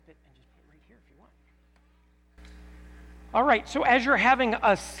All right, so as you're having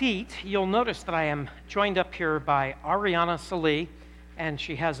a seat, you'll notice that I am joined up here by Ariana Salih, and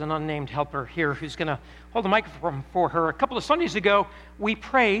she has an unnamed helper here who's going to hold the microphone for her. A couple of Sundays ago, we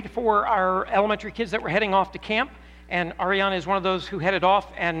prayed for our elementary kids that were heading off to camp, and Ariana is one of those who headed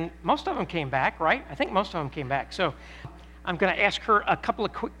off, and most of them came back, right? I think most of them came back. So I'm going to ask her a couple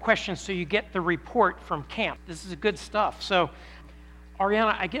of quick questions so you get the report from camp. This is good stuff. So,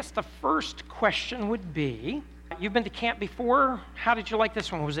 Ariana, I guess the first question would be, you've been to camp before. How did you like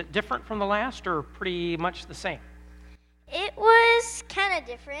this one? Was it different from the last or pretty much the same? It was kind of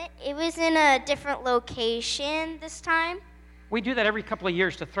different. It was in a different location this time. We do that every couple of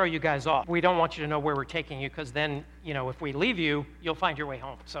years to throw you guys off. We don't want you to know where we're taking you because then, if we leave you, you'll find your way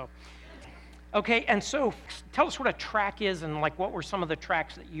home. So, okay, and so tell us what a track is and what were some of the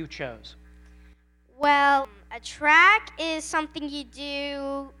tracks that you chose? Well, a track is something you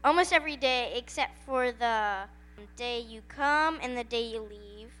do almost every day except for the day you come and the day you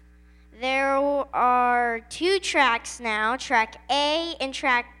leave. There are two tracks now, track A and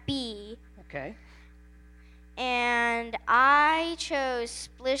track B. Okay. And I chose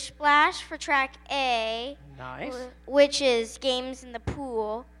Splish Splash for track A. Nice. Which is games in the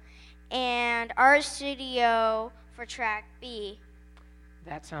pool, and Art Studio for track B.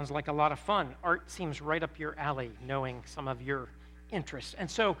 That sounds like a lot of fun. Art seems right up your alley, knowing some of your interests. And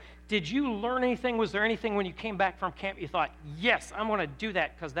so, did you learn anything? Was there anything when you came back from camp you thought, yes, I'm going to do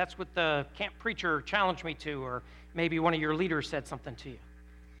that because that's what the camp preacher challenged me to, or maybe one of your leaders said something to you?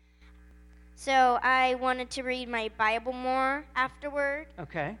 So I wanted to read my Bible more afterward.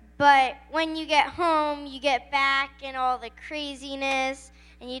 Okay. But when you get home, you get back in all the craziness,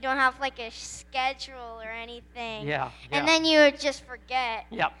 and you don't have a schedule or anything. Yeah. And then you just forget.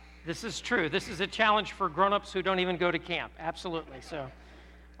 Yep, this is true. This is a challenge for grown-ups who don't even go to camp. Absolutely. So,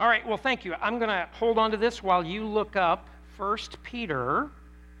 all right, well, thank you. I'm going to hold on to this while you look up 1 Peter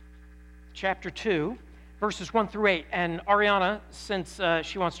chapter 2, verses 1 through 8. And Ariana, since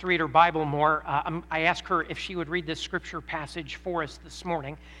she wants to read her Bible more, I asked her if she would read this scripture passage for us this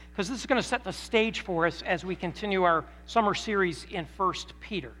morning, because this is going to set the stage for us as we continue our summer series in 1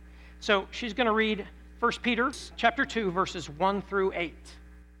 Peter. So she's going to read 1 Peter chapter 2, verses 1 through 8.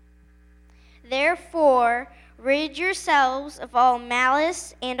 Therefore, rid yourselves of all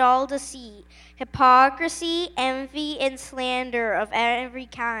malice and all deceit, hypocrisy, envy, and slander of every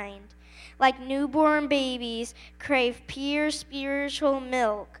kind. Like newborn babies, crave pure spiritual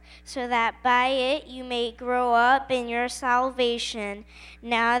milk, so that by it you may grow up in your salvation,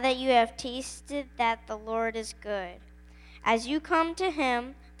 now that you have tasted that the Lord is good. As you come to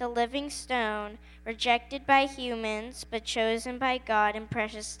him, the living stone, rejected by humans, but chosen by God and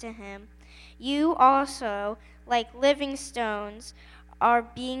precious to him, you also, like living stones, are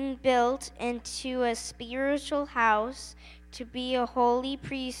being built into a spiritual house to be a holy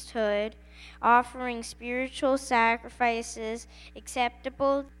priesthood, offering spiritual sacrifices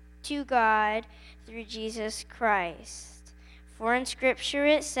acceptable to God through Jesus Christ. For in Scripture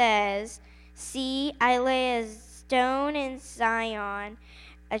it says, "See, I lay a stone in Zion,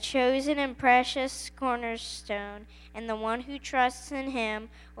 a chosen and precious cornerstone, and the one who trusts in him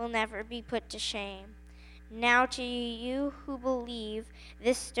will never be put to shame." Now to you who believe,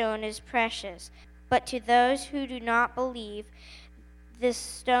 this stone is precious, but to those who do not believe, this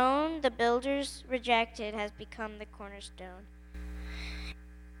stone the builders rejected has become the cornerstone,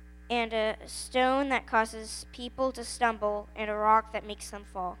 and a stone that causes people to stumble, and a rock that makes them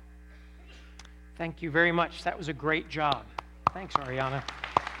fall. Thank you very much. That was a great job. Thanks, Ariana.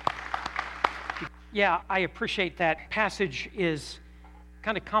 Yeah, I appreciate that. Passage is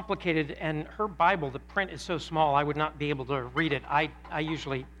kind of complicated, and her Bible, the print is so small, I would not be able to read it. I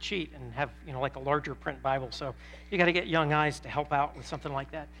usually cheat and have, a larger print Bible, so you got to get young eyes to help out with something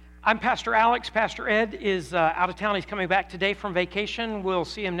like that. I'm Pastor Alex. Pastor Ed is out of town. He's coming back today from vacation. We'll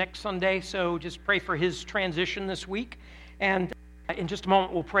see him next Sunday, so just pray for his transition this week. And in just a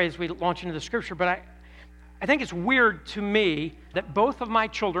moment, we'll pray as we launch into the scripture, but I think it's weird to me that both of my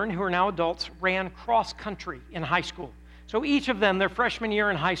children, who are now adults, ran cross-country in high school. So each of them, their freshman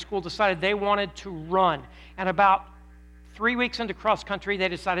year in high school, decided they wanted to run. And about 3 weeks into cross-country, they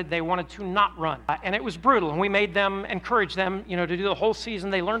decided they wanted to not run. And it was brutal, and we made them, encourage them, to do the whole season.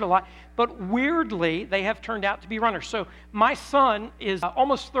 They learned a lot. But weirdly, they have turned out to be runners. So my son is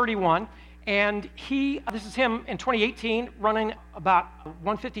almost 31, and this is him in 2018, running about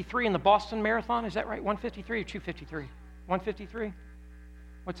 153 in the Boston Marathon. Is that right? 153 or 253? 153?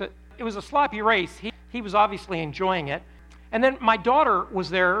 What's it? It was a sloppy race. He was obviously enjoying it. And then my daughter was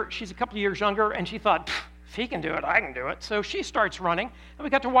there. She's a couple of years younger, and she thought, if he can do it, I can do it. So she starts running, and we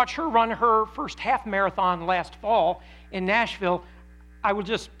got to watch her run her first half marathon last fall in Nashville. I will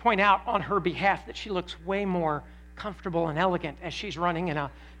just point out on her behalf that she looks way more comfortable and elegant as she's running in a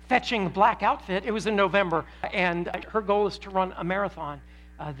fetching black outfit. It was in November, and her goal is to run a marathon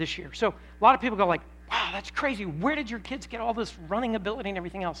this year. So a lot of people go like, wow, that's crazy. Where did your kids get all this running ability and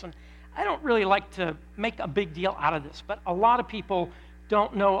everything else? And I don't really like to make a big deal out of this, but a lot of people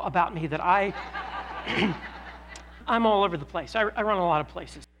don't know about me that I'm all over the place. I run a lot of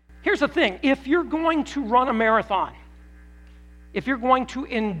places. Here's the thing. If you're going to run a marathon, if you're going to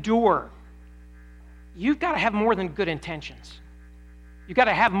endure, you've got to have more than good intentions. You've got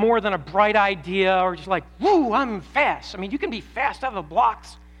to have more than a bright idea or just like, woo, I'm fast. I mean, you can be fast out of the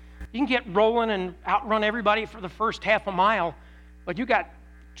blocks. You can get rolling and outrun everybody for the first half a mile, but you got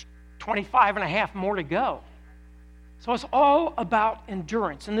 25 and a half more to go. So it's all about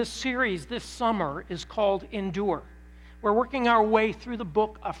endurance. And this series this summer is called Endure. We're working our way through the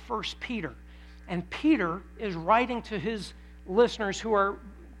book of 1 Peter. And Peter is writing to his listeners who are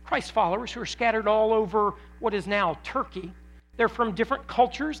Christ followers, who are scattered all over what is now Turkey. They're from different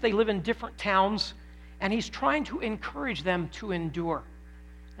cultures. They live in different towns. And he's trying to encourage them to endure.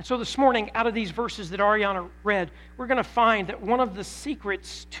 And so this morning, out of these verses that Ariana read, we're going to find that one of the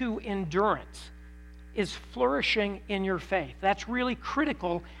secrets to endurance is flourishing in your faith. That's really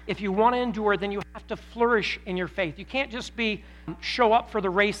critical. If you want to endure, then you have to flourish in your faith. You can't just show up for the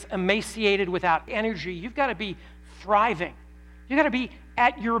race emaciated without energy. You've got to be thriving. You've got to be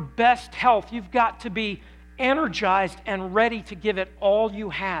at your best health. You've got to be energized and ready to give it all you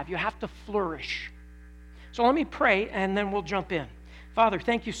have. You have to flourish. So let me pray, and then we'll jump in. Father,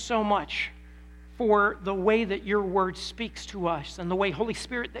 thank you so much for the way that your word speaks to us and the way, Holy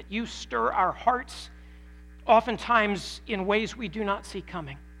Spirit, that you stir our hearts, oftentimes in ways we do not see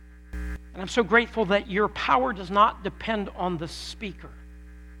coming. And I'm so grateful that your power does not depend on the speaker.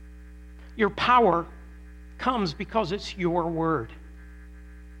 Your power comes because it's your word.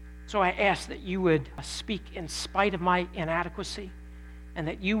 So I ask that you would speak in spite of my inadequacy, and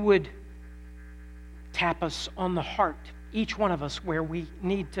that you would tap us on the heart, each one of us, where we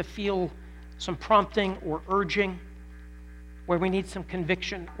need to feel some prompting or urging, where we need some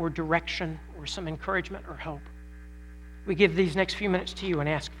conviction or direction or some encouragement or hope. We give these next few minutes to you and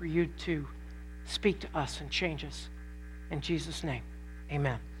ask for you to speak to us and change us. In Jesus' name,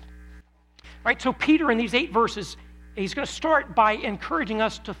 amen. All right, so Peter in these 8 verses, he's going to start by encouraging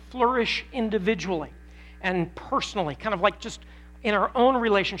us to flourish individually and personally, kind of like just in our own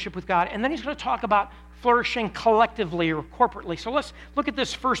relationship with God. And then he's going to talk about flourishing collectively or corporately. So let's look at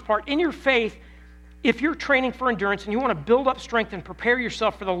this first part. In your faith, if you're training for endurance and you want to build up strength and prepare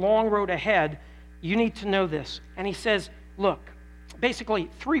yourself for the long road ahead, you need to know this. And he says, look, basically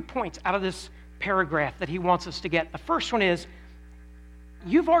 3 points out of this paragraph that he wants us to get. The first one is,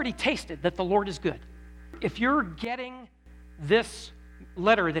 you've already tasted that the Lord is good. If you're getting this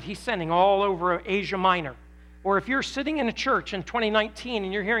letter that he's sending all over Asia Minor, or if you're sitting in a church in 2019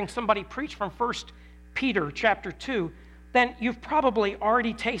 and you're hearing somebody preach from 1 Peter chapter 2, then you've probably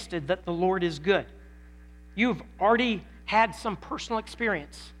already tasted that the Lord is good. You've already had some personal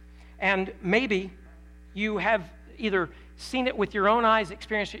experience. And maybe you have either seen it with your own eyes,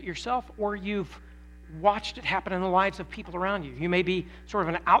 experienced it yourself, or you've watched it happen in the lives of people around you. You may be sort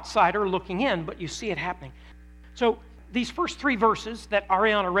of an outsider looking in, but you see it happening. So these first 3 verses that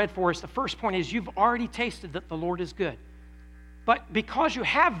Ariana read for us, the first point is you've already tasted that the Lord is good. But because you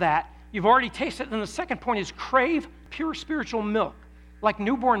have that, you've already tasted it. And the second point is crave pure spiritual milk, like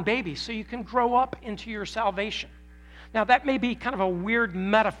newborn babies, so you can grow up into your salvation. Now, that may be kind of a weird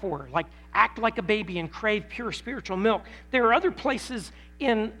metaphor, like act like a baby and crave pure spiritual milk. There are other places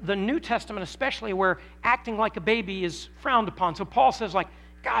in the New Testament especially where acting like a baby is frowned upon. So Paul says, like,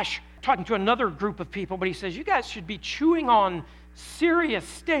 gosh, talking to another group of people, but he says, you guys should be chewing on serious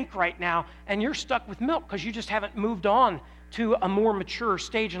steak right now, and you're stuck with milk because you just haven't moved on to a more mature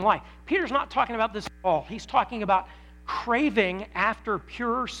stage in life. Peter's not talking about this at all. He's talking about craving after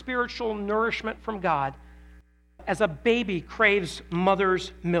pure spiritual nourishment from God as a baby craves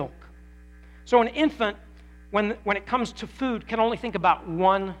mother's milk. So an infant, when it comes to food, can only think about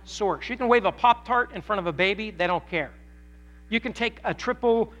one source. You can wave a Pop-Tart in front of a baby, they don't care. You can take a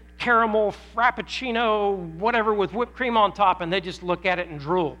triple caramel frappuccino, whatever, with whipped cream on top, and they just look at it and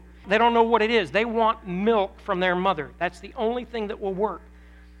drool. They don't know what it is. They want milk from their mother. That's the only thing that will work.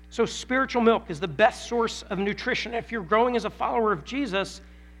 So spiritual milk is the best source of nutrition. If you're growing as a follower of Jesus,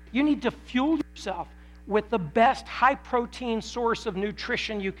 you need to fuel yourself with the best high-protein source of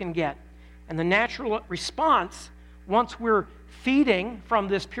nutrition you can get. And the natural response, once we're feeding from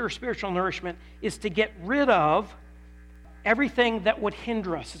this pure spiritual nourishment is to get rid of everything that would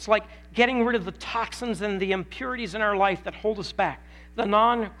hinder us. It's like getting rid of the toxins and the impurities in our life that hold us back, the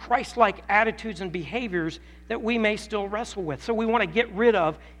non-Christ-like attitudes and behaviors that we may still wrestle with. So we want to get rid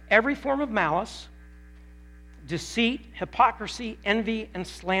of every form of malice, deceit, hypocrisy, envy, and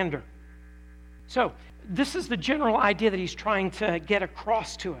slander. So this is the general idea that he's trying to get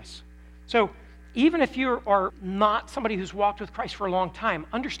across to us. So even if you are not somebody who's walked with Christ for a long time,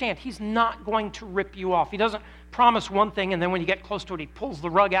 understand he's not going to rip you off. He doesn't promise one thing and then when you get close to it, he pulls the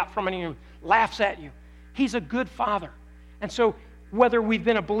rug out from under you and laughs at you. He's a good father. And so whether we've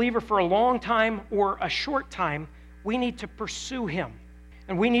been a believer for a long time or a short time, we need to pursue him.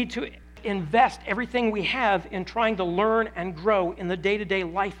 And we need to invest everything we have in trying to learn and grow in the day-to-day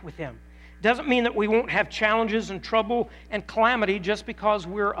life with him. Doesn't mean that we won't have challenges and trouble and calamity just because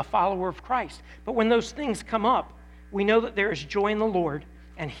we're a follower of Christ. But when those things come up, we know that there is joy in the Lord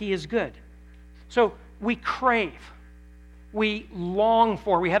and he is good. So we crave, we long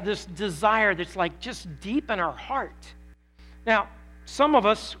for, we have this desire that's like just deep in our heart. Now, some of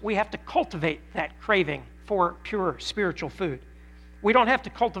us, we have to cultivate that craving for pure spiritual food. We don't have to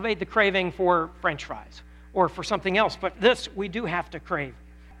cultivate the craving for French fries or for something else, but this we do have to crave.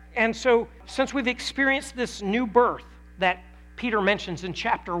 And so, since we've experienced this new birth that Peter mentions in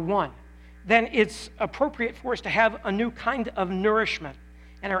chapter 1, then it's appropriate for us to have a new kind of nourishment.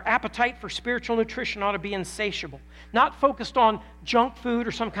 And our appetite for spiritual nutrition ought to be insatiable. Not focused on junk food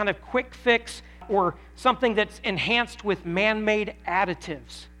or some kind of quick fix or something that's enhanced with man-made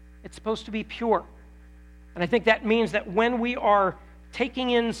additives. It's supposed to be pure. And I think that means that when we are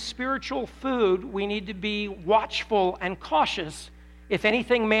taking in spiritual food, we need to be watchful and cautious if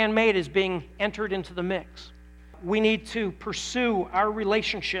anything man-made is being entered into the mix. We need to pursue our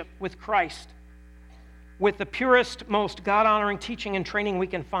relationship with Christ with the purest, most God-honoring teaching and training we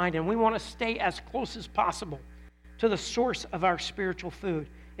can find, and we want to stay as close as possible to the source of our spiritual food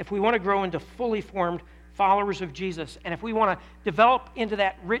if we want to grow into fully formed followers of Jesus, and if we want to develop into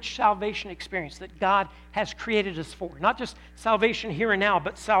that rich salvation experience that God has created us for. Not just salvation here and now,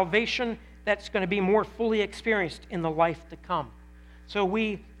 but salvation that's going to be more fully experienced in the life to come. So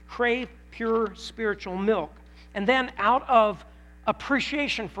we crave pure spiritual milk. And then out of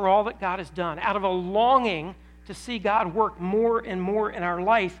appreciation for all that God has done, out of a longing to see God work more and more in our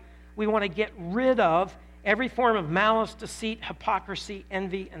life, we want to get rid of every form of malice, deceit, hypocrisy,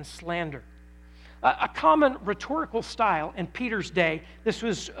 envy, and slander. A common rhetorical style in Peter's day, this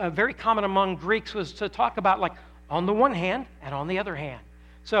was very common among Greeks, was to talk about like on the one hand and on the other hand.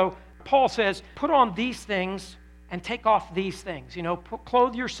 So Paul says, put on these things and take off these things. You know,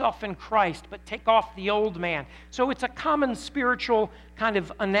 clothe yourself in Christ, but take off the old man. So it's a common spiritual kind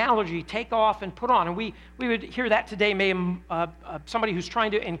of analogy, take off and put on. And we would hear that today, maybe somebody who's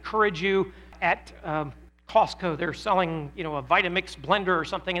trying to encourage you at Costco. They're selling, you know, a Vitamix blender or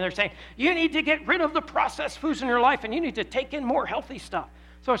something, and they're saying, you need to get rid of the processed foods in your life, and you need to take in more healthy stuff.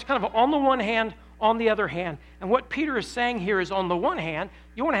 So it's kind of on the one hand, on the other hand. And what Peter is saying here is on the one hand,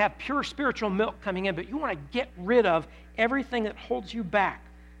 you want to have pure spiritual milk coming in, but you want to get rid of everything that holds you back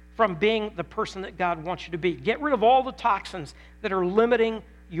from being the person that God wants you to be. Get rid of all the toxins that are limiting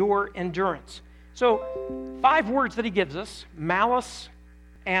your endurance. So 5 words that he gives us, malice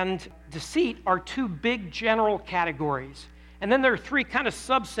and deceit, are 2 big general categories. And then there are 3 kind of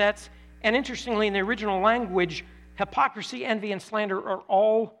subsets. And interestingly, in the original language, hypocrisy, envy, and slander are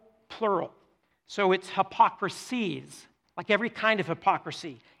all plural. So it's hypocrisies, like every kind of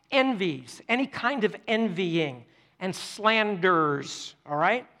hypocrisy, envies, any kind of envying, and slanders, all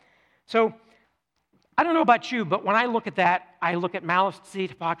right? So I don't know about you, but when I look at that, I look at malice,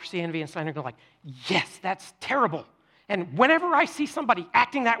 deceit, hypocrisy, envy, and slander and go like, yes, that's terrible. And whenever I see somebody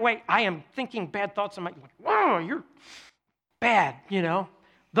acting that way, I am thinking bad thoughts in my mind, like, wow, you're bad, you know?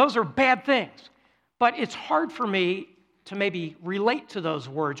 Those are bad things. But it's hard for me to maybe relate to those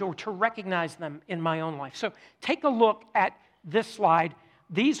words or to recognize them in my own life. So take a look at this slide.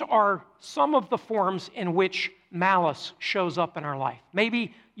 These are some of the forms in which malice shows up in our life.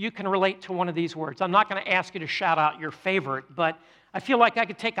 Maybe you can relate to one of these words. I'm not going to ask you to shout out your favorite, but I feel like I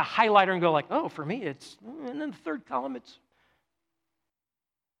could take a highlighter and go like, oh, for me it's, and then the third column it's.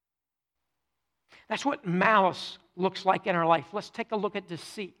 That's what malice looks like in our life. Let's take a look at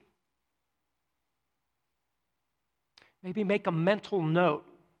deceit. Maybe make a mental note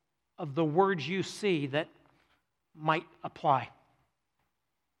of the words you see that might apply.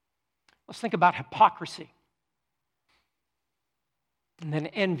 Let's think about hypocrisy. And then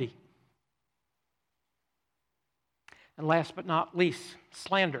envy. And last but not least,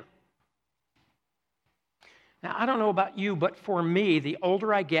 slander. Now, I don't know about you, but for me, the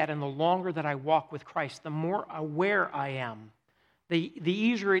older I get and the longer that I walk with Christ, the more aware I am, the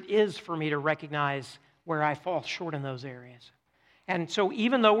easier it is for me to recognize where I fall short in those areas. And so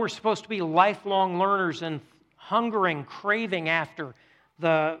even though we're supposed to be lifelong learners and hungering, craving after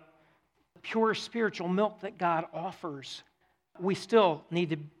the pure spiritual milk that God offers, we still need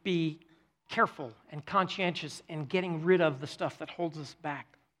to be careful and conscientious in getting rid of the stuff that holds us back.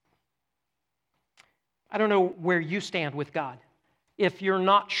 I don't know where you stand with God. If you're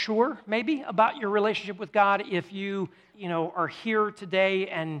not sure, maybe, about your relationship with God, if you are here today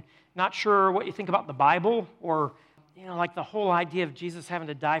and not sure what you think about the Bible, or, like the whole idea of Jesus having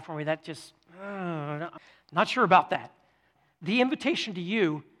to die for me, that just, not sure about that. The invitation to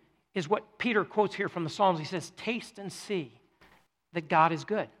you is what Peter quotes here from the Psalms. He says, taste and see that God is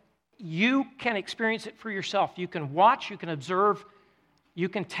good. You can experience it for yourself. You can watch, you can observe, you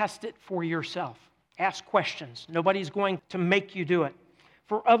can test it for yourself. Ask questions. Nobody's going to make you do it.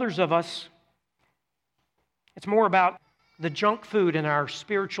 For others of us, it's more about the junk food in our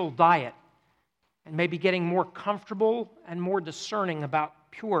spiritual diet and maybe getting more comfortable and more discerning about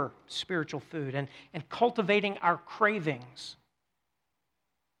pure spiritual food and cultivating our cravings.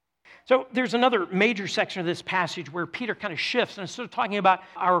 So there's another major section of this passage where Peter kind of shifts, and instead of talking about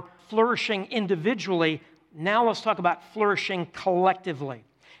our flourishing individually, now let's talk about flourishing collectively.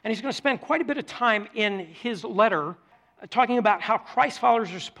 And he's going to spend quite a bit of time in his letter talking about how Christ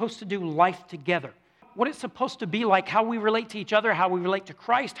followers are supposed to do life together, what it's supposed to be like, how we relate to each other, how we relate to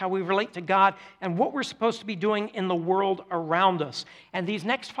Christ, how we relate to God, and what we're supposed to be doing in the world around us. And these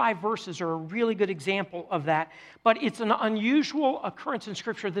next 5 verses are a really good example of that. But it's an unusual occurrence in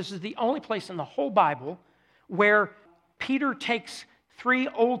Scripture. This is the only place in the whole Bible where Peter takes 3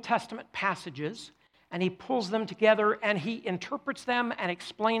 Old Testament passages and he pulls them together and he interprets them and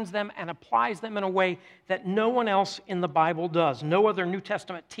explains them and applies them in a way that no one else in the Bible does. No other New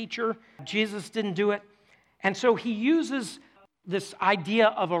Testament teacher. Jesus didn't do it. And so he uses this idea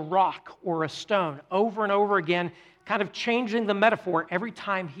of a rock or a stone over and over again, kind of changing the metaphor every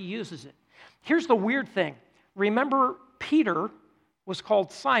time he uses it. Here's the weird thing. Remember, Peter was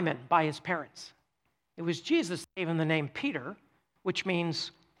called Simon by his parents. It was Jesus that gave him the name Peter, which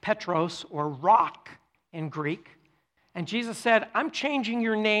means Petros or rock in Greek. And Jesus said, I'm changing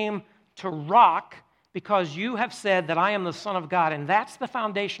your name to Rock because you have said that I am the Son of God, and that's the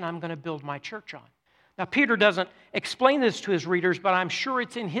foundation I'm going to build my church on. Now, Peter doesn't explain this to his readers, but I'm sure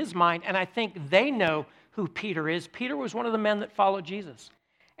it's in his mind, and I think they know who Peter is. Peter was one of the men that followed Jesus.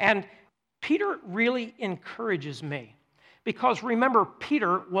 And Peter really encourages me because remember,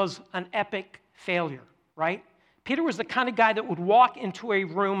 Peter was an epic failure, right? Peter was the kind of guy that would walk into a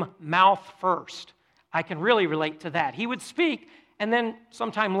room mouth first. I can really relate to that. He would speak and then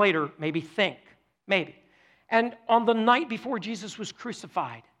sometime later maybe think, maybe. And on the night before Jesus was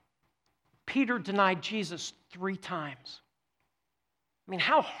crucified, Peter denied Jesus 3 times. I mean,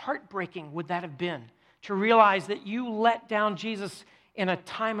 how heartbreaking would that have been to realize that you let down Jesus in a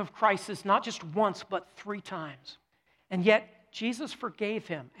time of crisis, not just once, but 3 times. And yet, Jesus forgave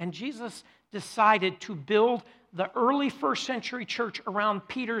him, and Jesus decided to build the early first century church around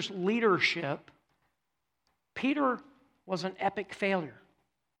Peter's leadership. Peter was an epic failure.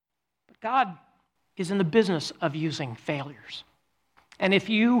 But God is in the business of using failures. And if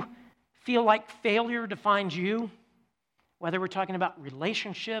you feel like failure defines you, whether we're talking about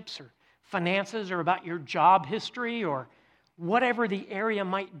relationships or finances or about your job history or whatever the area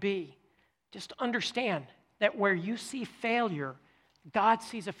might be, just understand that where you see failure, God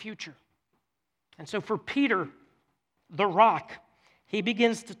sees a future. And so for Peter, the rock, he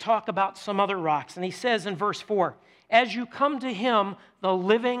begins to talk about some other rocks. And he says in verse 4, as you come to him, the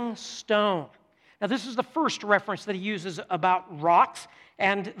living stone. Now this is the first reference that he uses about rocks,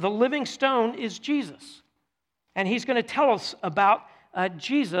 and the living stone is Jesus. And he's going to tell us about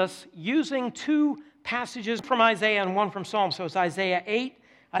Jesus using 2 passages from Isaiah and 1 from Psalms. So it's Isaiah 8,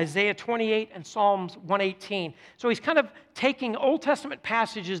 Isaiah 28, and Psalms 118. So he's kind of taking Old Testament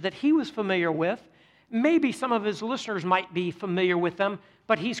passages that he was familiar with. Maybe some of his listeners might be familiar with them,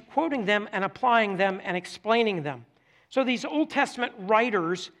 but he's quoting them and applying them and explaining them. So these Old Testament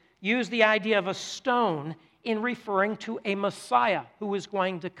writers use the idea of a stone in referring to a Messiah who is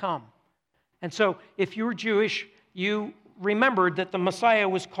going to come. And so if you were Jewish, you remembered that the Messiah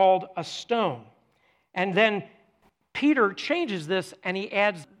was called a stone. And then Peter changes this and he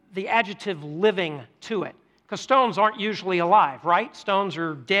adds the adjective living to it. Because stones aren't usually alive, right? Stones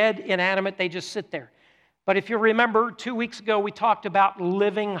are dead, inanimate, they just sit there. But if you remember, 2 weeks ago we talked about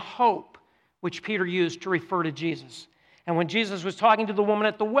living hope, which Peter used to refer to Jesus. And when Jesus was talking to the woman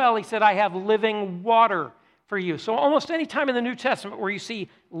at the well, he said, I have living water for you. So almost any time in the New Testament where you see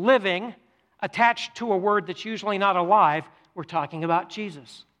living attached to a word that's usually not alive, we're talking about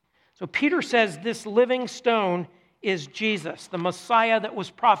Jesus. So Peter says this living stone is Jesus, the Messiah that was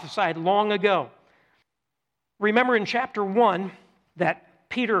prophesied long ago. Remember in chapter 1 that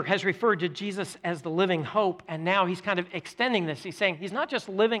Peter has referred to Jesus as the living hope, and now he's kind of extending this. He's saying he's not just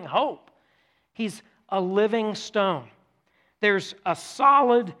living hope, he's a living stone. There's a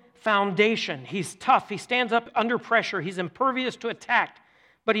solid foundation. He's tough. He stands up under pressure. He's impervious to attack,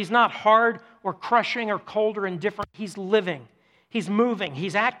 but he's not hard or crushing or cold or indifferent. He's living. He's moving.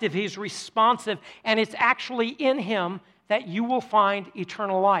 He's active. He's responsive, and it's actually in him that you will find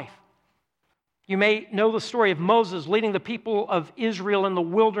eternal life. You may know the story of Moses leading the people of Israel in the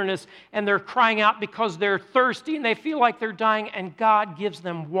wilderness, and they're crying out because they're thirsty and they feel like they're dying, and God gives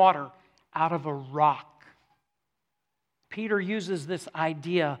them water out of a rock. Peter uses this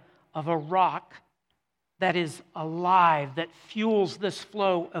idea of a rock that is alive, that fuels this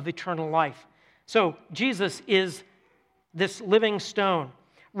flow of eternal life. So Jesus is this living stone,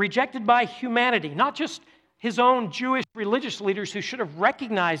 rejected by humanity, not just his own Jewish religious leaders who should have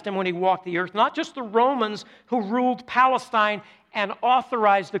recognized him when he walked the earth, not just the Romans who ruled Palestine and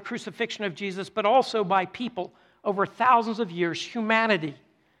authorized the crucifixion of Jesus, but also by people over thousands of years, humanity,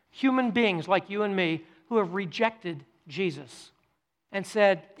 human beings like you and me who have rejected Jesus and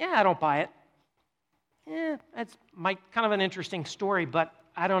said, yeah, I don't buy it. That's kind of an interesting story, but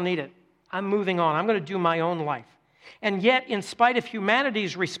I don't need it. I'm moving on. I'm going to do my own life. And yet, in spite of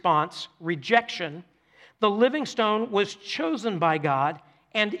humanity's response, rejection, the living stone was chosen by God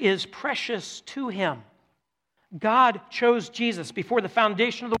and is precious to him. God chose Jesus before the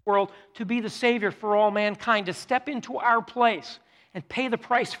foundation of the world to be the Savior for all mankind, to step into our place and pay the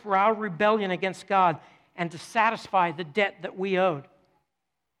price for our rebellion against God and to satisfy the debt that we owed.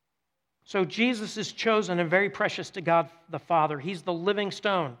 So Jesus is chosen and very precious to God the Father. He's the living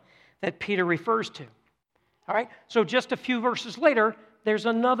stone that Peter refers to. All right, so just a few verses later, there's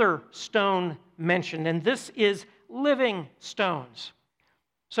another stone mentioned, and this is living stones.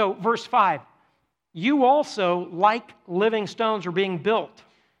 So verse 5, you also, like living stones, are being built.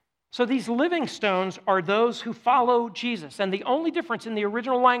 So these living stones are those who follow Jesus. And the only difference in the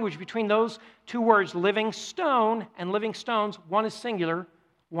original language between those two words, living stone and living stones, one is singular,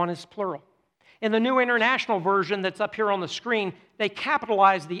 one is plural. In the New International Version that's up here on the screen, they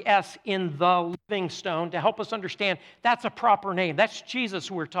capitalize the S in the living stone to help us understand that's a proper name. That's Jesus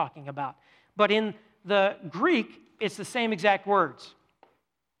who we're talking about. But in the Greek, it's the same exact words.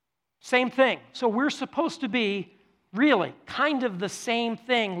 Same thing. So we're supposed to be really kind of the same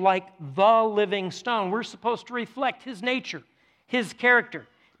thing like the living stone. We're supposed to reflect his nature, his character.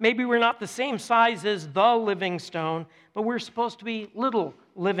 Maybe we're not the same size as the living stone, but we're supposed to be little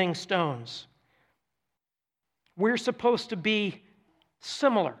living stones. We're supposed to be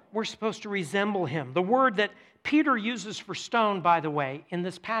similar. We're supposed to resemble him. The word that Peter uses for stone, by the way, in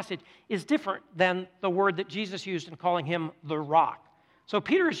this passage is different than the word that Jesus used in calling him the rock. So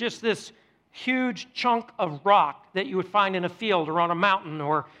Peter is just this huge chunk of rock that you would find in a field or on a mountain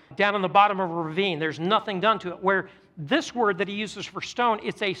or down on the bottom of a ravine. There's nothing done to it. Where this word that he uses for stone,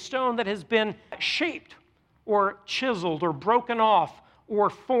 it's a stone that has been shaped or chiseled or broken off or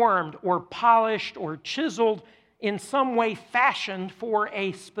formed or polished or chiseled in some way fashioned for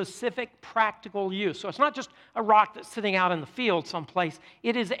a specific practical use. So it's not just a rock that's sitting out in the field someplace.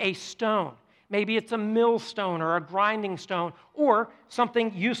 It is a stone. Maybe it's a millstone or a grinding stone or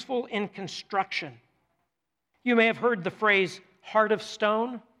something useful in construction. You may have heard the phrase heart of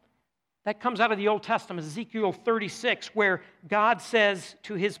stone. That comes out of the Old Testament, Ezekiel 36, where God says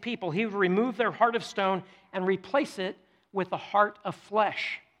to his people, he would remove their heart of stone and replace it with a heart of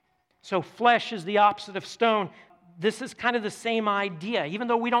flesh. So flesh is the opposite of stone. This is kind of the same idea. Even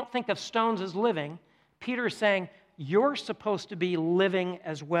though we don't think of stones as living, Peter is saying, you're supposed to be living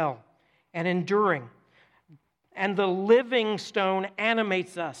as well and enduring. And the living stone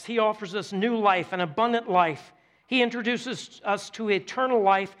animates us. He offers us new life and abundant life. He introduces us to eternal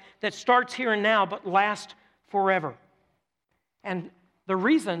life that starts here and now but lasts forever. And the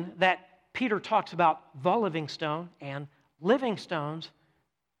reason that Peter talks about the living stone and living stones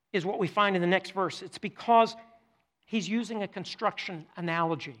is what we find in the next verse. It's because he's using a construction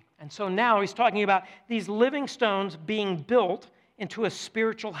analogy. And so now he's talking about these living stones being built into a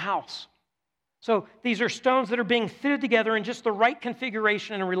spiritual house. So these are stones that are being fitted together in just the right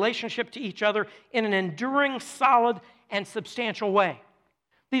configuration and relationship to each other in an enduring, solid, and substantial way.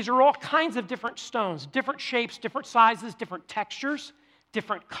 These are all kinds of different stones, different shapes, different sizes, different textures,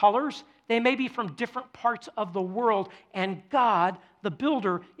 different colors. They may be from different parts of the world, and God, the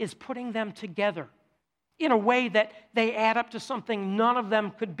builder, is putting them together in a way that they add up to something none of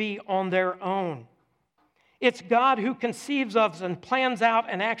them could be on their own. It's God who conceives of and plans out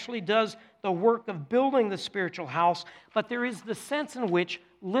and actually does the work of building the spiritual house, but there is the sense in which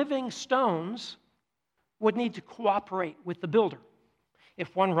living stones would need to cooperate with the builder.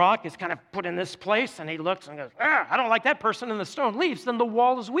 If one rock is kind of put in this place and he looks and goes, I don't like that person, and the stone leaves, then the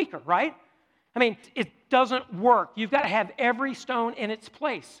wall is weaker, right? I mean, it doesn't work. You've got to have every stone in its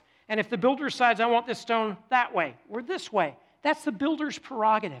place. And if the builder decides, I want this stone that way or this way, that's the builder's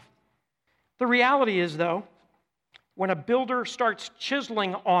prerogative. The reality is, though, when a builder starts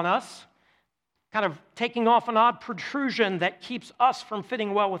chiseling on us, kind of taking off an odd protrusion that keeps us from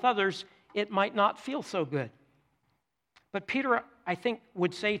fitting well with others, it might not feel so good. But Peter, I think,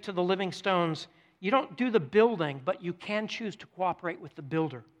 would say to the living stones, you don't do the building, but you can choose to cooperate with the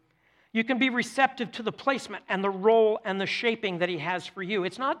builder. You can be receptive to the placement and the role and the shaping that he has for you.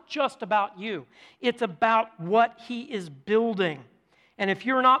 It's not just about you. It's about what he is building. And if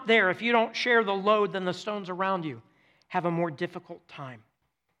you're not there, if you don't share the load, then the stones around you have a more difficult time.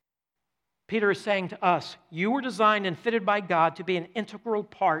 Peter is saying to us, you were designed and fitted by God to be an integral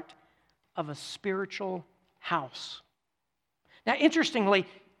part of a spiritual house. Now, interestingly,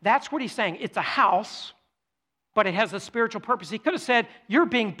 that's what he's saying. It's a house, but it has a spiritual purpose. He could have said, you're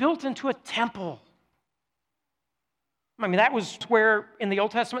being built into a temple. I mean, that was where in the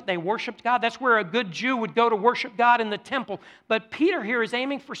Old Testament they worshiped God. That's where a good Jew would go to worship God, in the temple. But Peter here is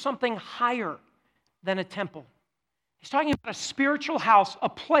aiming for something higher than a temple. He's talking about a spiritual house, a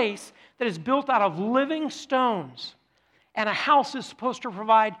place that is built out of living stones. And a house is supposed to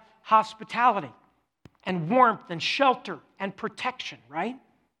provide hospitality and warmth and shelter and protection, right?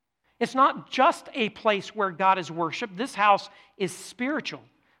 It's not just a place where God is worshiped. This house is spiritual,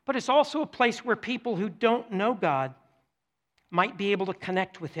 but it's also a place where people who don't know God might be able to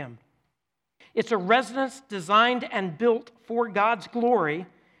connect with him. It's a residence designed and built for God's glory.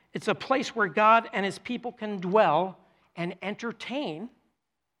 It's a place where God and his people can dwell and entertain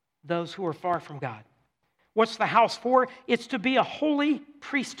those who are far from God. What's the house for? It's to be a holy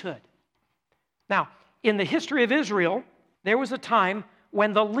priesthood. Now, in the history of Israel, there was a time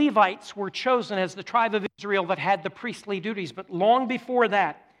when the Levites were chosen as the tribe of Israel that had the priestly duties. But long before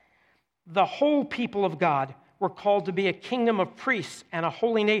that, the whole people of God were called to be a kingdom of priests and a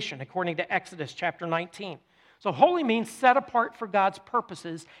holy nation, according to Exodus chapter 19. So holy means set apart for God's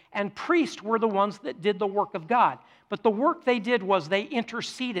purposes, and priests were the ones that did the work of God. But the work they did was they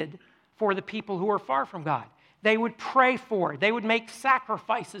interceded for the people who were far from God. They would pray for, they would make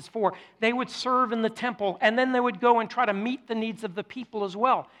sacrifices for, they would serve in the temple, and then they would go and try to meet the needs of the people as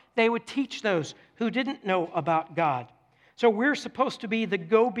well. They would teach those who didn't know about God. So we're supposed to be the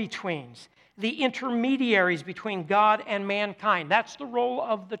go-betweens, the intermediaries between God and mankind. That's the role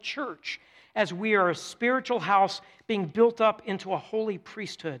of the church, as we are a spiritual house being built up into a holy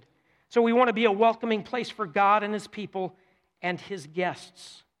priesthood. So we want to be a welcoming place for God and his people and his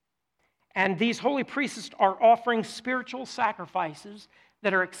guests. And these holy priests are offering spiritual sacrifices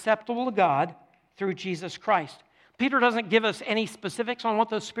that are acceptable to God through Jesus Christ. Peter doesn't give us any specifics on what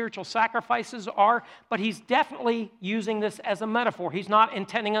those spiritual sacrifices are, but he's definitely using this as a metaphor. He's not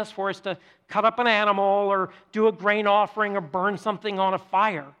intending us for us to cut up an animal or do a grain offering or burn something on a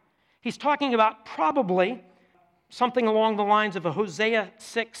fire. He's talking about probably something along the lines of a Hosea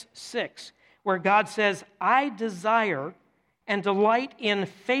 6:6, where God says, I desire and delight in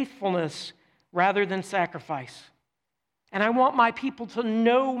faithfulness rather than sacrifice. And I want my people to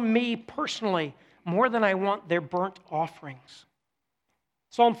know me personally more than I want their burnt offerings.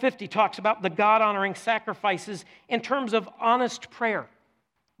 Psalm 50 talks about the God-honoring sacrifices in terms of honest prayer,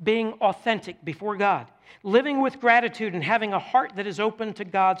 being authentic before God, living with gratitude and having a heart that is open to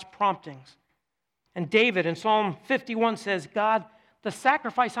God's promptings. And David in Psalm 51 says, God, the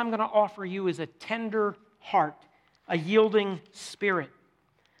sacrifice I'm going to offer you is a tender heart, a yielding spirit.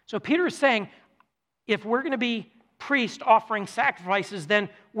 So Peter is saying, if we're going to be priests offering sacrifices, then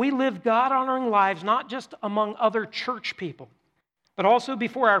we live God-honoring lives, not just among other church people, but also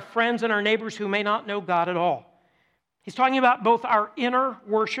before our friends and our neighbors who may not know God at all. He's talking about both our inner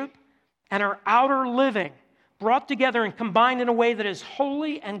worship and our outer living, brought together and combined in a way that is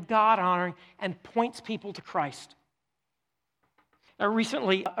holy and God-honoring and points people to Christ. Now,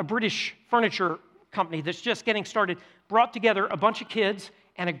 recently, a British furniture company that's just getting started brought together a bunch of kids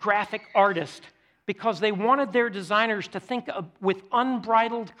and a graphic artist because they wanted their designers to think with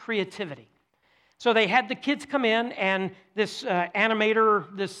unbridled creativity. So they had the kids come in, and this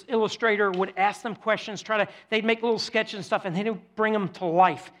animator, this illustrator would ask them questions, they'd make little sketches and stuff, and then he'd bring them to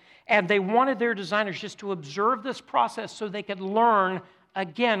life. And they wanted their designers just to observe this process so they could learn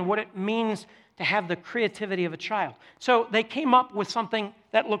again, what it means to have the creativity of a child. So they came up with something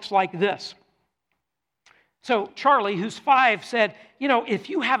that looks like this. So Charlie, who's 5, said, if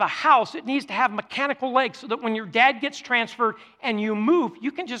you have a house, it needs to have mechanical legs so that when your dad gets transferred and you move,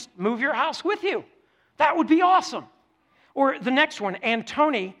 you can just move your house with you. That would be awesome. Or the next one,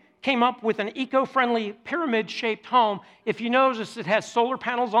 Antoni came up with an eco-friendly pyramid-shaped home. If you notice, it has solar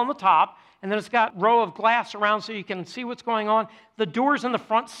panels on the top, and then it's got a row of glass around so you can see what's going on. The doors in the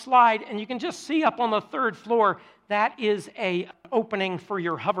front slide, and you can just see up on the 3rd floor, that is an opening for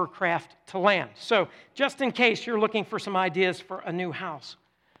your hovercraft to land. So just in case you're looking for some ideas for a new house.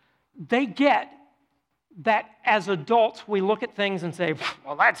 They get that as adults, we look at things and say,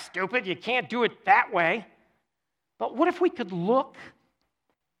 well, that's stupid. You can't do it that way. But what if we could look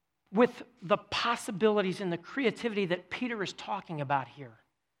with the possibilities and the creativity that Peter is talking about here?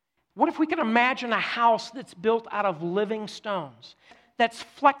 What if we could imagine a house that's built out of living stones, that's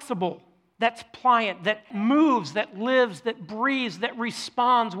flexible, that's pliant, that moves, that lives, that breathes, that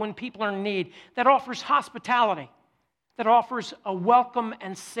responds when people are in need, that offers hospitality, that offers a welcome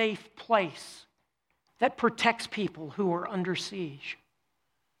and safe place, that protects people who are under siege?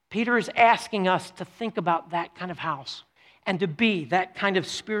 Peter is asking us to think about that kind of house and to be that kind of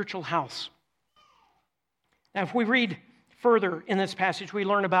spiritual house. Now, if we read further in this passage, we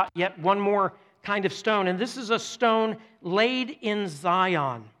learn about yet one more kind of stone, and this is a stone laid in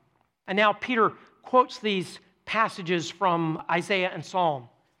Zion. And now Peter quotes these passages from Isaiah and Psalm.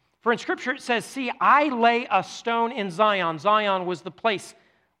 For in Scripture it says, see, I lay a stone in Zion. Zion was the place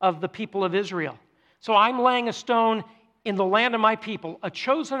of the people of Israel. So I'm laying a stone in the land of my people, a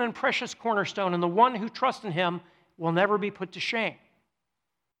chosen and precious cornerstone, and the one who trusts in him will never be put to shame.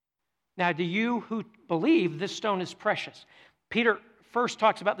 Now, do you who believe this stone is precious? Peter first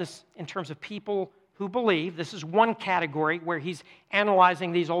talks about this in terms of people who believe. This is one category where he's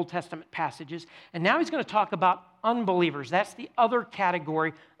analyzing these Old Testament passages. And now he's going to talk about unbelievers. That's the other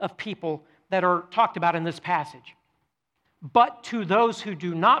category of people that are talked about in this passage. But to those who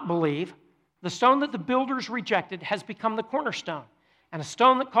do not believe, the stone that the builders rejected has become the cornerstone, and a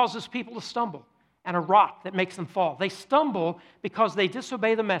stone that causes people to stumble, and a rock that makes them fall. They stumble because they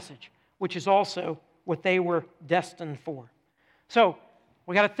disobey the message, which is also what they were destined for. So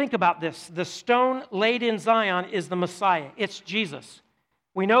we got to think about this. The stone laid in Zion is the Messiah. It's Jesus.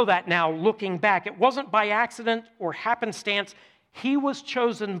 We know that now looking back. It wasn't by accident or happenstance. He was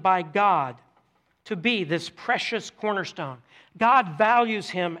chosen by God to be this precious cornerstone. God values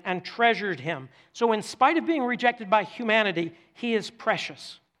him and treasured him. So in spite of being rejected by humanity, he is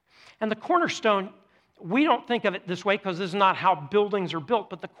precious. And the cornerstone, we don't think of it this way because this is not how buildings are built,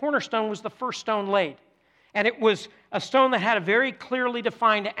 but the cornerstone was the first stone laid. And it was a stone that had a very clearly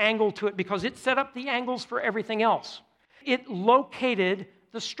defined angle to it because it set up the angles for everything else. It located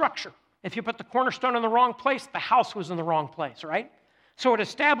the structure. If you put the cornerstone in the wrong place, the house was in the wrong place, right? So it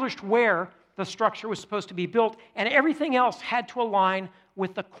established where the structure was supposed to be built, and everything else had to align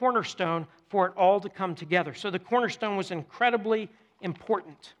with the cornerstone for it all to come together. So the cornerstone was incredibly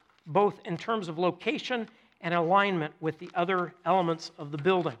important, both in terms of location and alignment with the other elements of the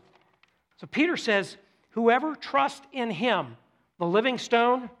building. So Peter says, whoever trusts in him, the living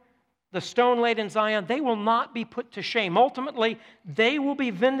stone, the stone laid in Zion, they will not be put to shame. Ultimately, they will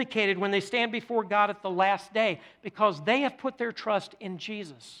be vindicated when they stand before God at the last day because they have put their trust in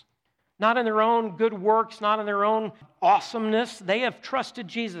Jesus. Not in their own good works, not in their own awesomeness. They have trusted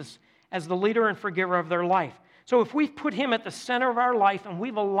Jesus as the leader and forgiver of their life. So if we've put him at the center of our life and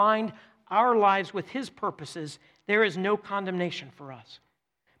we've aligned our lives with his purposes, there is no condemnation for us.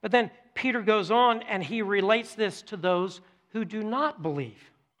 But then Peter goes on and he relates this to those who do not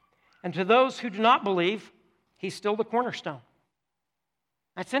believe. And to those who do not believe, he's still the cornerstone.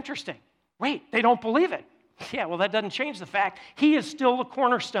 That's interesting. Wait, they don't believe it. Yeah, well, that doesn't change the fact he is still the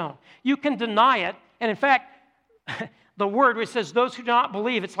cornerstone. You can deny it. And in fact, the word which says those who do not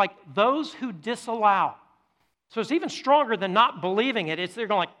believe, it's like those who disallow. So it's even stronger than not believing it. They're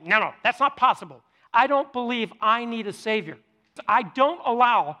going like, no, that's not possible. I don't believe I need a Savior. I don't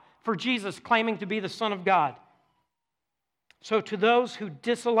allow for Jesus claiming to be the Son of God. So to those who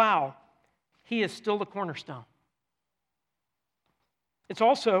disallow, he is still the cornerstone. It's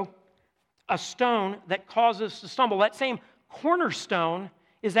also a stone that causes us to stumble. That same cornerstone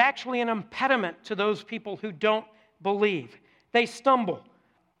is actually an impediment to those people who don't believe. They stumble.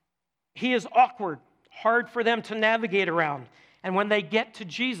 He is awkward, hard for them to navigate around. And when they get to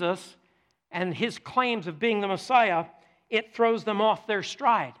Jesus and his claims of being the Messiah, it throws them off their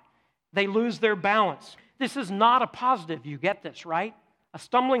stride. They lose their balance. This is not a positive. You get this, right? A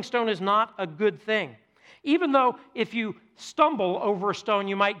stumbling stone is not a good thing. Even though if you stumble over a stone,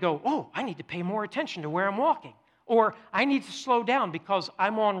 you might go, oh, I need to pay more attention to where I'm walking. Or I need to slow down because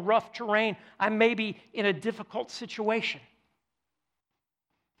I'm on rough terrain. I may be in a difficult situation.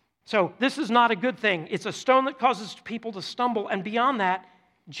 So this is not a good thing. It's a stone that causes people to stumble. And beyond that,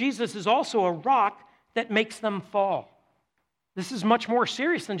 Jesus is also a rock that makes them fall. This is much more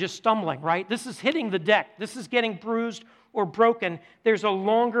serious than just stumbling, right? This is hitting the deck. This is getting bruised or broken. There's a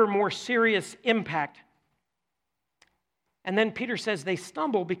longer, more serious impact. And then Peter says they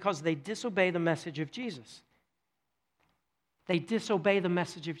stumble because they disobey the message of Jesus. They disobey the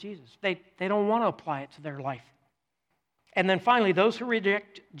message of Jesus. They don't want to apply it to their life. And then finally, those who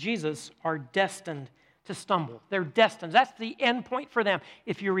reject Jesus are destined to stumble. They're destined. That's the end point for them.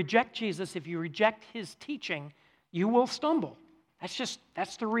 If you reject Jesus, if you reject his teaching, you will stumble.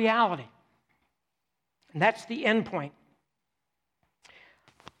 That's the reality. And that's the end point.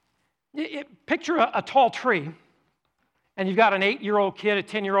 Picture a tall tree, and you've got an 8-year-old kid, a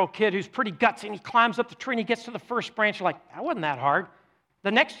 10-year-old kid who's pretty gutsy, and he climbs up the tree and he gets to the first branch. You're like, that wasn't that hard.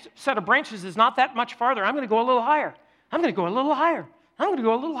 The next set of branches is not that much farther. I'm going to go a little higher. I'm going to go a little higher. I'm going to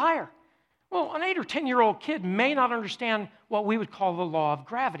go a little higher. Well, an 8 or 10-year-old kid may not understand what we would call the law of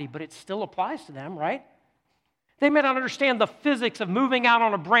gravity, but it still applies to them, right? They may not understand the physics of moving out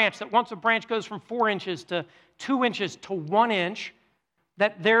on a branch, that once a branch goes from 4 inches to 2 inches to 1 inch,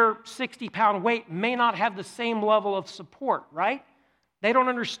 that their 60-pound weight may not have the same level of support, right? They don't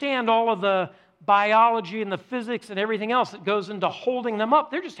understand all of the biology and the physics and everything else that goes into holding them up.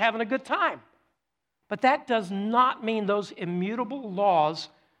 They're just having a good time. But that does not mean those immutable laws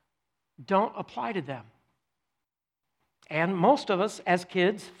don't apply to them. And most of us, as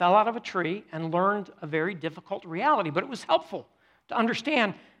kids, fell out of a tree and learned a very difficult reality. But it was helpful to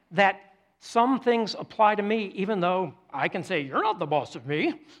understand that some things apply to me, even though I can say, you're not the boss of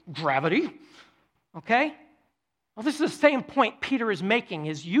me, gravity. Okay? Well, this is the same point Peter is making,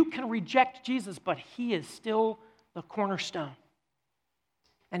 is you can reject Jesus, but he is still the cornerstone.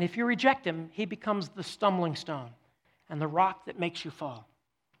 And if you reject him, he becomes the stumbling stone and the rock that makes you fall.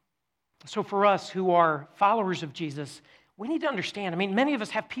 So for us who are followers of Jesus, we need to understand, many of us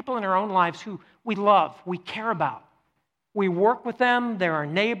have people in our own lives who we love, we care about. We work with them, they're our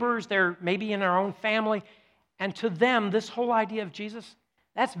neighbors, they're maybe in our own family. And to them, this whole idea of Jesus,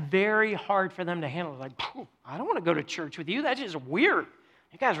 that's very hard for them to handle. Like, I don't want to go to church with you. That's just weird.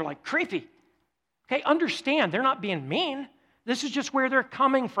 You guys are like creepy. Okay, understand, they're not being mean. This is just where they're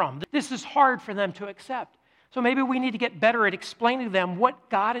coming from. This is hard for them to accept. So maybe we need to get better at explaining to them what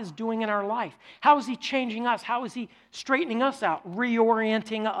God is doing in our life. How is he changing us? How is he straightening us out,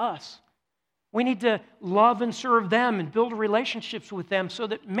 reorienting us? We need to love and serve them and build relationships with them so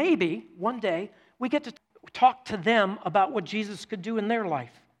that maybe one day we get to talk to them about what Jesus could do in their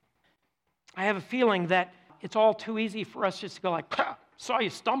life. I have a feeling that it's all too easy for us just to go like, saw you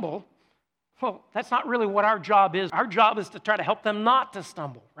stumble. Well, that's not really what our job is. Our job is to try to help them not to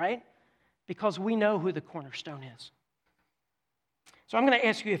stumble, right? Because we know who the cornerstone is. So I'm going to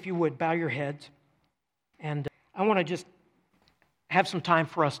ask you, if you would, bow your heads. And I want to just have some time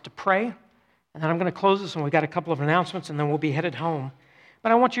for us to pray. And then I'm going to close this, and we've got a couple of announcements, and then we'll be headed home.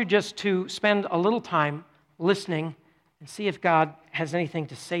 But I want you just to spend a little time listening and see if God has anything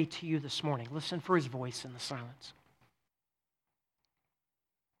to say to you this morning. Listen for his voice in the silence.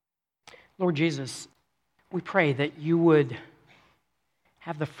 Lord Jesus, we pray that you would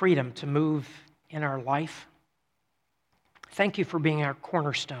have the freedom to move in our life. Thank you for being our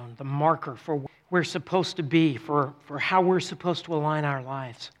cornerstone, the marker for where we're supposed to be, for how we're supposed to align our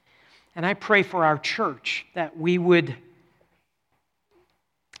lives. And I pray for our church that we would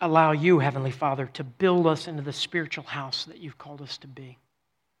allow you, Heavenly Father, to build us into the spiritual house that you've called us to be.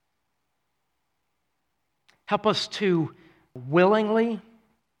 Help us to willingly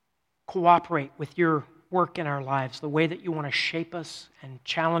cooperate with your work in our lives, the way that you want to shape us and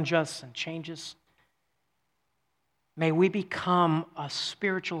challenge us and change us. May we become a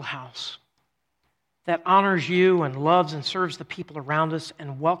spiritual house that honors you and loves and serves the people around us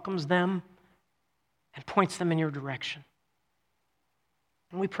and welcomes them and points them in your direction.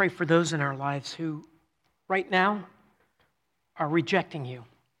 And we pray for those in our lives who right now are rejecting you.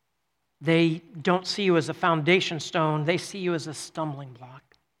 They don't see you as a foundation stone. They see you as a stumbling block.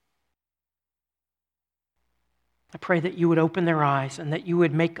 I pray that you would open their eyes and that you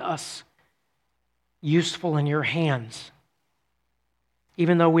would make us useful in your hands.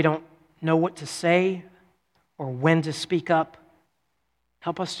 Even though we don't know what to say or when to speak up,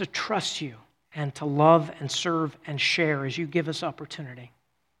 help us to trust you and to love and serve and share as you give us opportunity.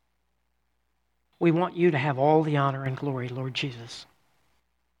 We want you to have all the honor and glory, Lord Jesus.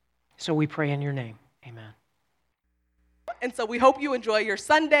 So we pray in your name. Amen. And so we hope you enjoy your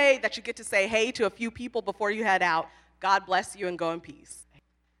Sunday, that you get to say hey to a few people before you head out. God bless you and go in peace.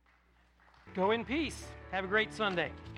 Go in peace. Have a great Sunday.